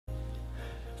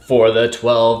For the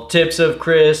 12 tips of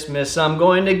Christmas, I'm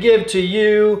going to give to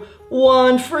you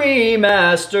one free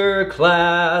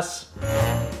masterclass.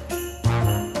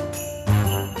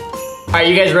 All right,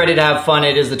 you guys ready to have fun?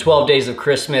 It is the 12 days of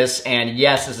Christmas, and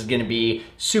yes, this is gonna be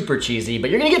super cheesy, but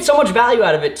you're gonna get so much value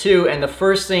out of it too. And the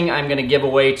first thing I'm gonna give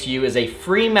away to you is a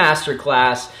free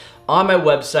masterclass on my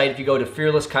website. If you go to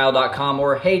fearlesskyle.com,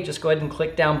 or hey, just go ahead and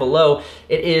click down below.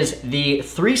 It is the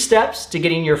 3 steps to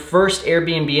getting your first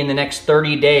Airbnb in the next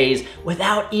 30 days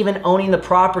without even owning the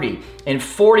property. In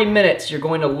 40 minutes, you're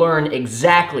going to learn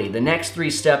exactly the next 3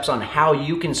 steps on how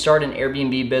you can start an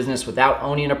Airbnb business without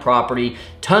owning a property.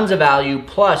 Tons of value,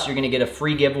 plus you're gonna get a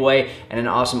free giveaway and an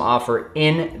awesome offer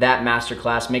in that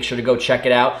masterclass. Make sure to go check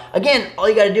it out. Again, all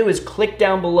you gotta do is click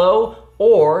down below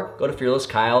or go to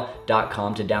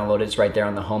fearlesskyle.com to download it. It's right there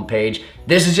on the homepage.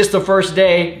 This is just the first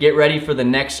day. Get ready for the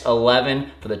next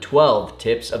 11 for the 12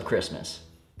 tips of Christmas.